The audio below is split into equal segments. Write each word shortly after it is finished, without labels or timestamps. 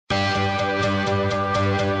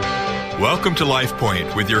Welcome to Life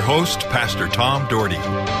Point with your host, Pastor Tom Dougherty.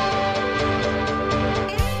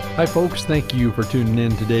 Hi, folks. Thank you for tuning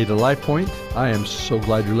in today to Life Point. I am so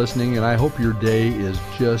glad you're listening, and I hope your day is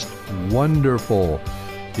just wonderful,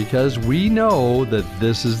 because we know that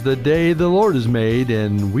this is the day the Lord has made,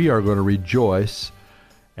 and we are going to rejoice,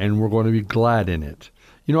 and we're going to be glad in it.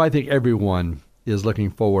 You know, I think everyone is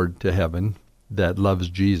looking forward to heaven that loves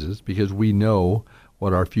Jesus, because we know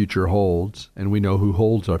what our future holds, and we know who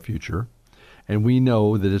holds our future, and we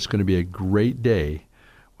know that it's going to be a great day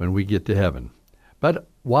when we get to heaven. But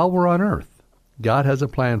while we're on earth, God has a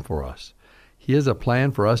plan for us. He has a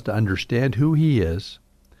plan for us to understand who He is,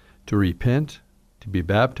 to repent, to be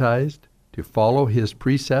baptized, to follow His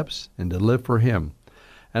precepts, and to live for Him.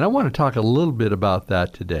 And I want to talk a little bit about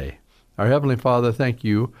that today. Our Heavenly Father, thank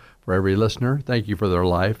you for every listener. Thank you for their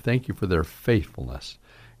life. Thank you for their faithfulness.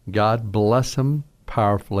 God bless them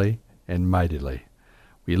powerfully and mightily.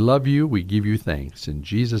 We love you. We give you thanks. In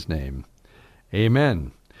Jesus' name,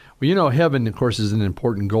 amen. Well, you know, heaven, of course, is an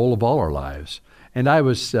important goal of all our lives. And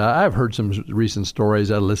I've heard some recent stories.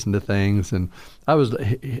 I listened to things, and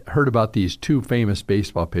heard about these two famous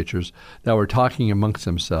baseball pitchers that were talking amongst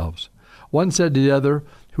themselves. One said to the other,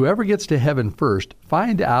 "Whoever gets to heaven first,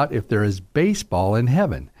 find out if there is baseball in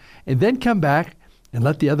heaven, and then come back and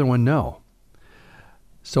let the other one know."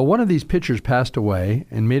 So one of these pitchers passed away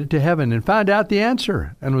and made it to heaven and found out the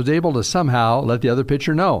answer and was able to somehow let the other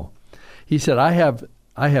pitcher know. He said, I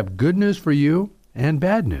have good news for you and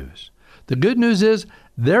bad news. The good news is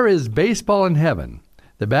there is baseball in heaven.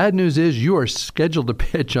 The bad news is you are scheduled to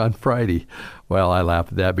pitch on Friday. Well, I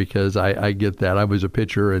laughed at that because I get that. I was a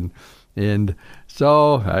pitcher, and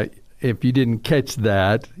so if you didn't catch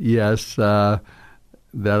that, yes,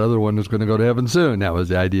 that other one was going to go to heaven soon. That was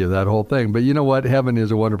the idea of that whole thing. But you know what? Heaven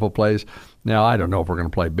is a wonderful place. Now, I don't know if we're going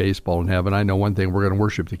to play baseball in heaven. I know one thing, we're going to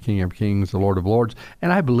worship the King of Kings, the Lord of Lords,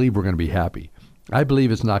 and I believe we're going to be happy. I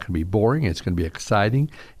believe it's not going to be boring. It's going to be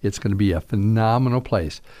exciting. It's going to be a phenomenal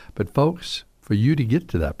place. But folks, for you to get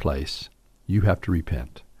to that place, you have to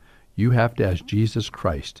repent. You have to ask Jesus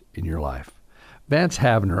Christ in your life. Vance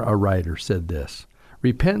Havner, a writer, said this: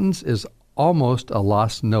 repentance is almost a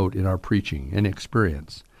lost note in our preaching and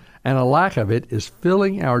experience, and a lack of it is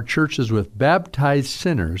filling our churches with baptized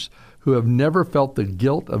sinners who have never felt the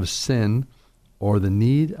guilt of sin or the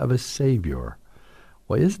need of a Savior.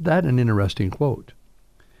 Well, isn't that an interesting quote?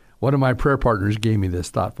 One of my prayer partners gave me this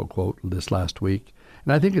thoughtful quote this last week,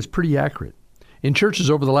 and I think it's pretty accurate. In churches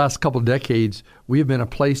over the last couple of decades, we have been a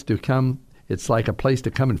place to come. It's like a place to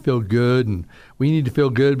come and feel good, and we need to feel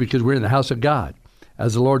good because we're in the house of God,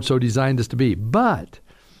 as the Lord so designed us to be. But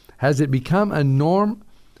has it become a norm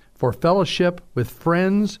for fellowship with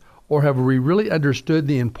friends, or have we really understood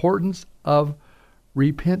the importance of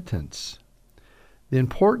repentance? The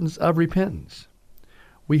importance of repentance.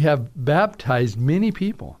 We have baptized many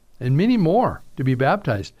people, and many more to be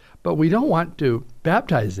baptized, but we don't want to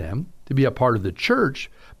baptize them to be a part of the church,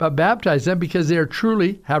 but baptize them because they are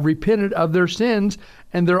truly have repented of their sins,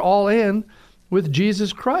 and they're all in with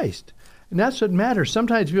Jesus Christ. And that's what matters.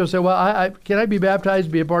 Sometimes people say, well, can I be baptized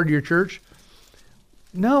to be a part of your church?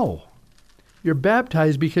 No. You're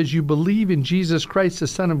baptized because you believe in Jesus Christ, the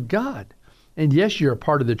Son of God. And yes, you're a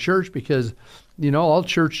part of the church because, all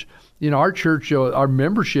church, our church, our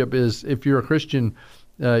membership is, if you're a Christian,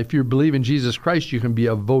 if you believe in Jesus Christ, you can be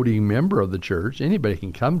a voting member of the church. Anybody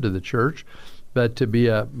can come to the church. But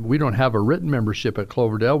we don't have a written membership at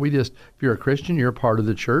Cloverdale. If you're a Christian, you're a part of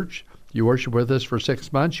the church. You worship with us for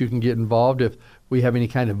 6 months. You can get involved if we have any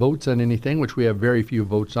kind of votes on anything, which we have very few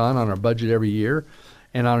votes on our budget every year,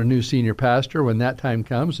 and on a new senior pastor when that time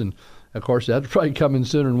comes. And, of course, that's probably coming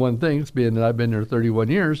sooner than one thing, being that I've been there 31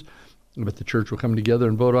 years, but the church will come together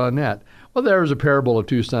and vote on that. Well, there is a parable of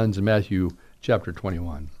two sons in Matthew chapter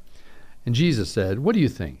 21. And Jesus said, "What do you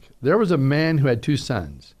think? There was a man who had two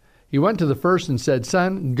sons. He went to the first and said,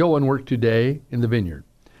 'Son, go and work today in the vineyard.'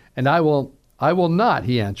 'And I will not,'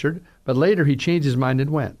 he answered. But later he changed his mind and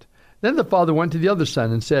went. Then the father went to the other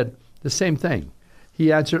son and said the same thing.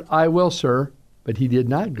 He answered, 'I will, sir,' but he did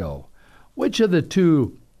not go. Which of the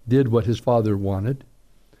two did what his father wanted?"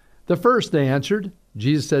 "The first," they answered.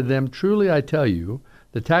 Jesus said to them, "Truly I tell you,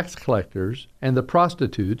 the tax collectors and the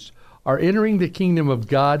prostitutes are entering the kingdom of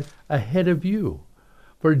God ahead of you.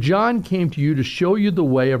 For John came to you to show you the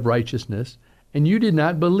way of righteousness, and you did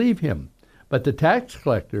not believe him. But the tax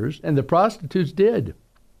collectors and the prostitutes did.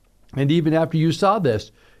 And even after you saw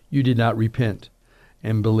this, you did not repent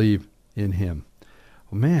and believe in him."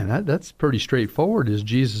 Well, man, that's pretty straightforward. As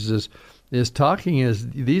Jesus is talking, as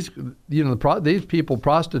these people,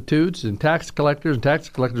 prostitutes and tax collectors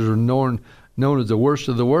are known as the worst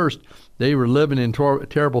of the worst. They were living in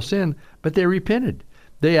terrible sin, but they repented.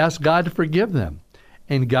 They asked God to forgive them.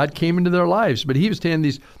 And God came into their lives. But he was telling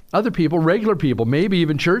these other people, regular people, maybe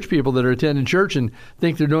even church people that are attending church and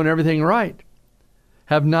think they're doing everything right,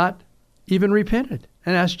 have not even repented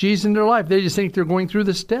and asked Jesus in their life. They just think they're going through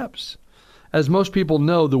the steps. As most people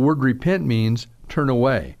know, the word repent means turn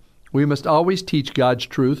away. We must always teach God's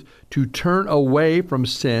truth to turn away from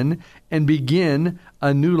sin and begin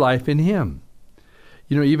a new life in him.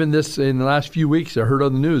 You know, even this, in the last few weeks, I heard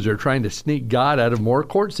on the news, they're trying to sneak God out of more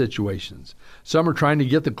court situations. Some are trying to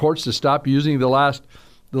get the courts to stop using the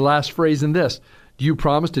last phrase in this. Do you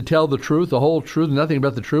promise to tell the truth, the whole truth, nothing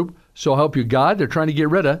but the truth? So help you God. They're trying to get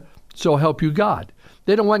rid of, so help you God.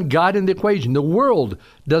 They don't want God in the equation. The world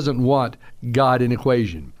doesn't want God in the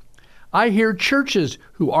equation. I hear churches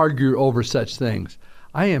who argue over such things.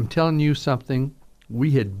 I am telling you something.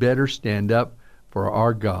 We had better stand up for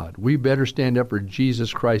our God. We better stand up for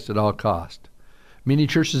Jesus Christ at all cost. Many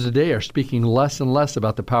churches today are speaking less and less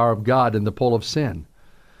about the power of God and the pull of sin,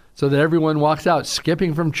 so that everyone walks out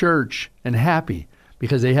skipping from church and happy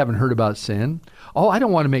because they haven't heard about sin. Oh, I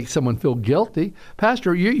don't want to make someone feel guilty.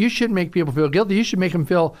 Pastor, you shouldn't make people feel guilty. You should make them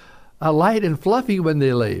feel light and fluffy when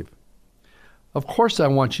they leave. Of course I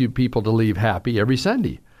want you people to leave happy every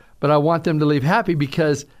Sunday, but I want them to leave happy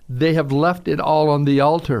because they have left it all on the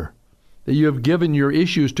altar. That you have given your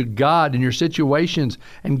issues to God and your situations,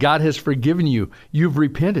 and God has forgiven you. You've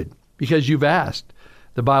repented because you've asked.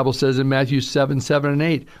 The Bible says in Matthew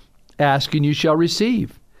 7:7-8, ask and you shall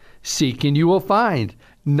receive. Seek and you will find.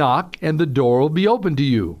 Knock and the door will be open to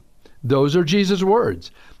you. Those are Jesus'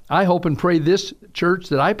 words. I hope and pray this church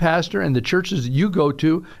that I pastor and the churches that you go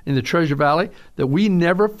to in the Treasure Valley, that we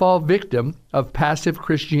never fall victim of passive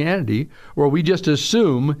Christianity where we just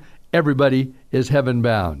assume everybody is heaven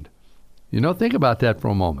bound. You know, think about that for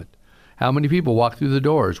a moment. How many people walk through the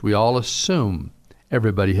doors? We all assume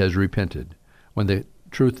everybody has repented. When the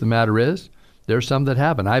truth of the matter is, there's some that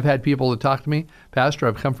haven't. I've had people that talk to me, Pastor,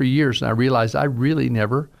 I've come for years, and I realized I really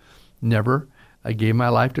never I gave my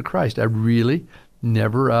life to Christ. I really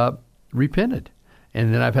never repented.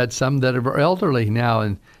 And then I've had some that are elderly now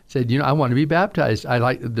and said, you know, I want to be baptized. I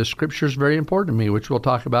like the scripture is very important to me, which I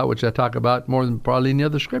talk about more than probably any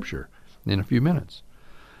other scripture in a few minutes.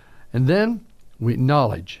 And then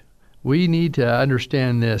knowledge. We need to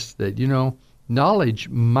understand this, that, you know, knowledge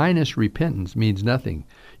minus repentance means nothing.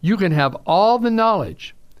 You can have all the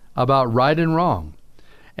knowledge about right and wrong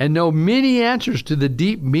and know many answers to the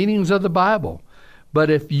deep meanings of the Bible. But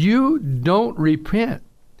if you don't repent,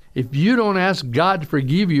 if you don't ask God to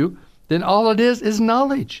forgive you, then all it is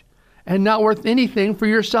knowledge and not worth anything for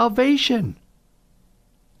your salvation.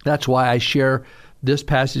 That's why I share this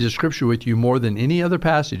passage of Scripture with you more than any other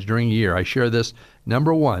passage during a year. I share this.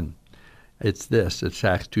 Number one, it's this. It's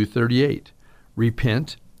Acts 2:38.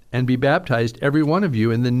 Repent and be baptized, every one of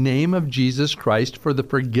you, in the name of Jesus Christ for the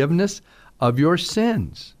forgiveness of your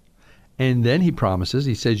sins. And then he promises,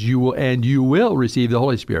 he says, you will receive the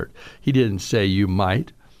Holy Spirit. He didn't say you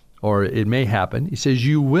might or it may happen. He says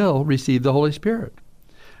you will receive the Holy Spirit.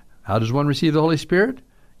 How does one receive the Holy Spirit?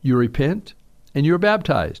 You repent and you're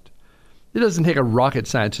baptized. It doesn't take a rocket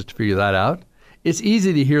scientist to figure that out. It's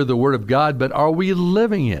easy to hear the Word of God, but are we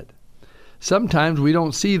living it? Sometimes we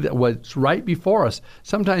don't see what's right before us.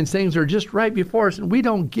 Sometimes things are just right before us, and we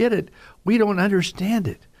don't get it. We don't understand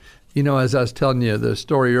it. You know, as I was telling you the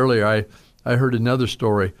story earlier, I heard another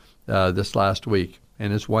story this last week,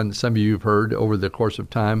 and it's one that some of you have heard over the course of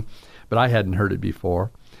time, but I hadn't heard it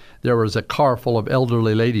before. There was a car full of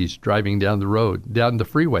elderly ladies driving down the road, down the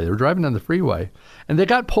freeway. They were driving down the freeway, and they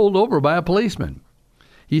got pulled over by a policeman.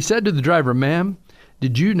 He said to the driver, ma'am,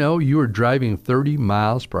 did you know you were driving 30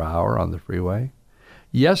 miles per hour on the freeway?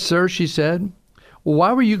 Yes, sir, she said. Well,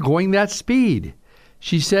 why were you going that speed?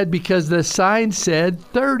 She said, because the sign said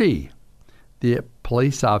 30. The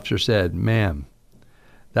police officer said, ma'am,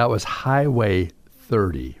 that was Highway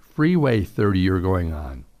 30, Freeway 30 you were going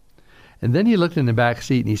on. And then he looked in the back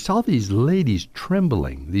seat and he saw these ladies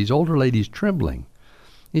trembling, these older ladies trembling.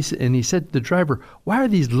 He said to the driver, why are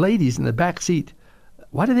these ladies in the back seat?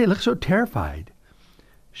 Why do they look so terrified?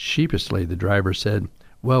 Sheepishly, the driver said,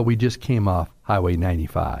 well, we just came off Highway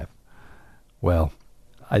 95. Well,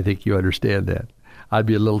 I think you understand that. I'd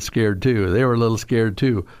be a little scared too. They were a little scared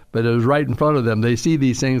too. But it was right in front of them. They see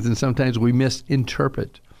these things and sometimes we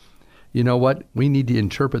misinterpret. You know what? We need to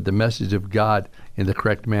interpret the message of God in the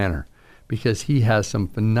correct manner, because he has some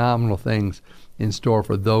phenomenal things in store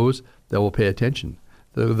for those that will pay attention,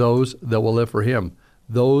 those that will live for him,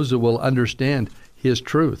 those that will understand his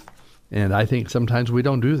truth. And I think sometimes we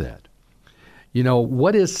don't do that. You know,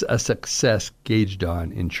 what is a success gauged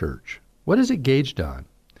on in church? What is it gauged on?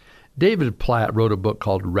 David Platt wrote a book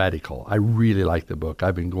called Radical. I really like the book.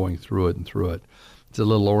 I've been going through it. It's a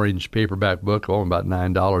little orange paperback book, about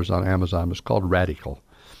 $9 on Amazon. It's called Radical.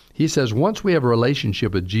 He says, once we have a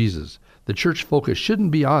relationship with Jesus, the church focus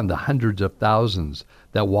shouldn't be on the hundreds of thousands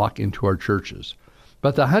that walk into our churches,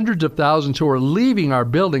 but the hundreds of thousands who are leaving our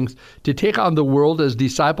buildings to take on the world as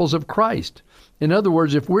disciples of Christ. In other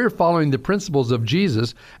words, if we're following the principles of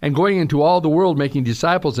Jesus and going into all the world making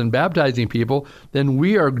disciples and baptizing people, then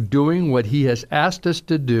we are doing what he has asked us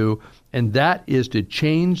to do, and that is to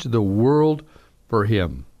change the world for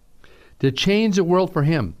him. To change the world for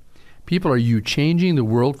him. People, are you changing the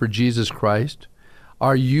world for Jesus Christ?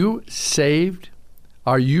 Are you saved?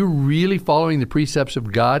 Are you really following the precepts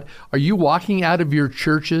of God? Are you walking out of your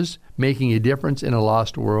churches making a difference in a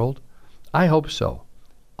lost world? I hope so.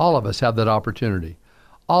 All of us have that opportunity.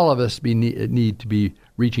 All of us need to be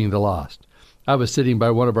reaching the lost. I was sitting by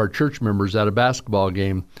one of our church members at a basketball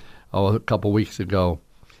game a couple weeks ago,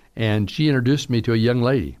 and she introduced me to a young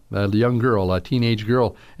lady, a young girl, a teenage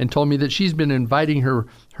girl, and told me that she's been inviting her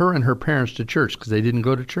and her parents to church because they didn't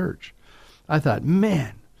go to church. I thought,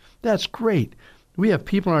 man, that's great. We have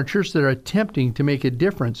people in our church that are attempting to make a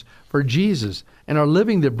difference for Jesus and are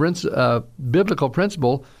living the biblical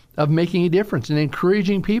principle of making a difference and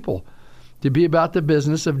encouraging people to be about the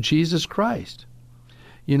business of Jesus Christ.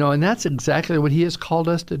 And that's exactly what he has called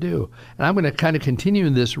us to do. And I'm going to kind of continue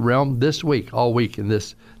in this realm this week, all week, in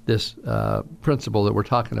this principle that we're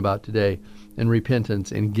talking about today, and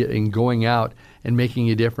repentance and going out and making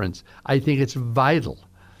a difference. I think it's vital,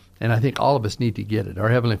 and I think all of us need to get it. Our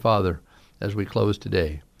Heavenly Father, as we close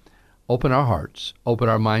today, open our hearts, open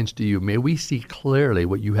our minds to you. May we see clearly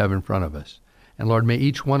what you have in front of us. And Lord, may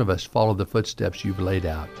each one of us follow the footsteps you've laid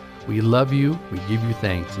out. We love you. We give you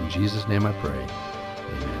thanks. In Jesus' name I pray.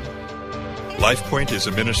 Amen. LifePoint is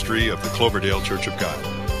a ministry of the Cloverdale Church of God.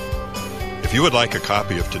 If you would like a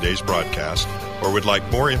copy of today's broadcast or would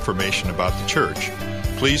like more information about the church,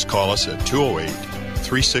 please call us at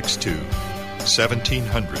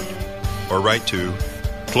 208-362-1700 or write to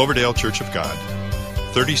Cloverdale Church of God,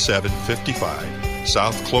 3755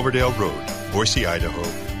 South Cloverdale Road, Boise, Idaho,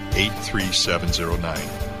 83709.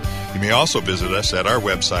 You may also visit us at our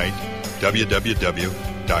website,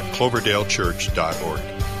 www.cloverdalechurch.org.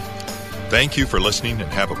 Thank you for listening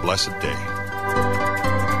and have a blessed day.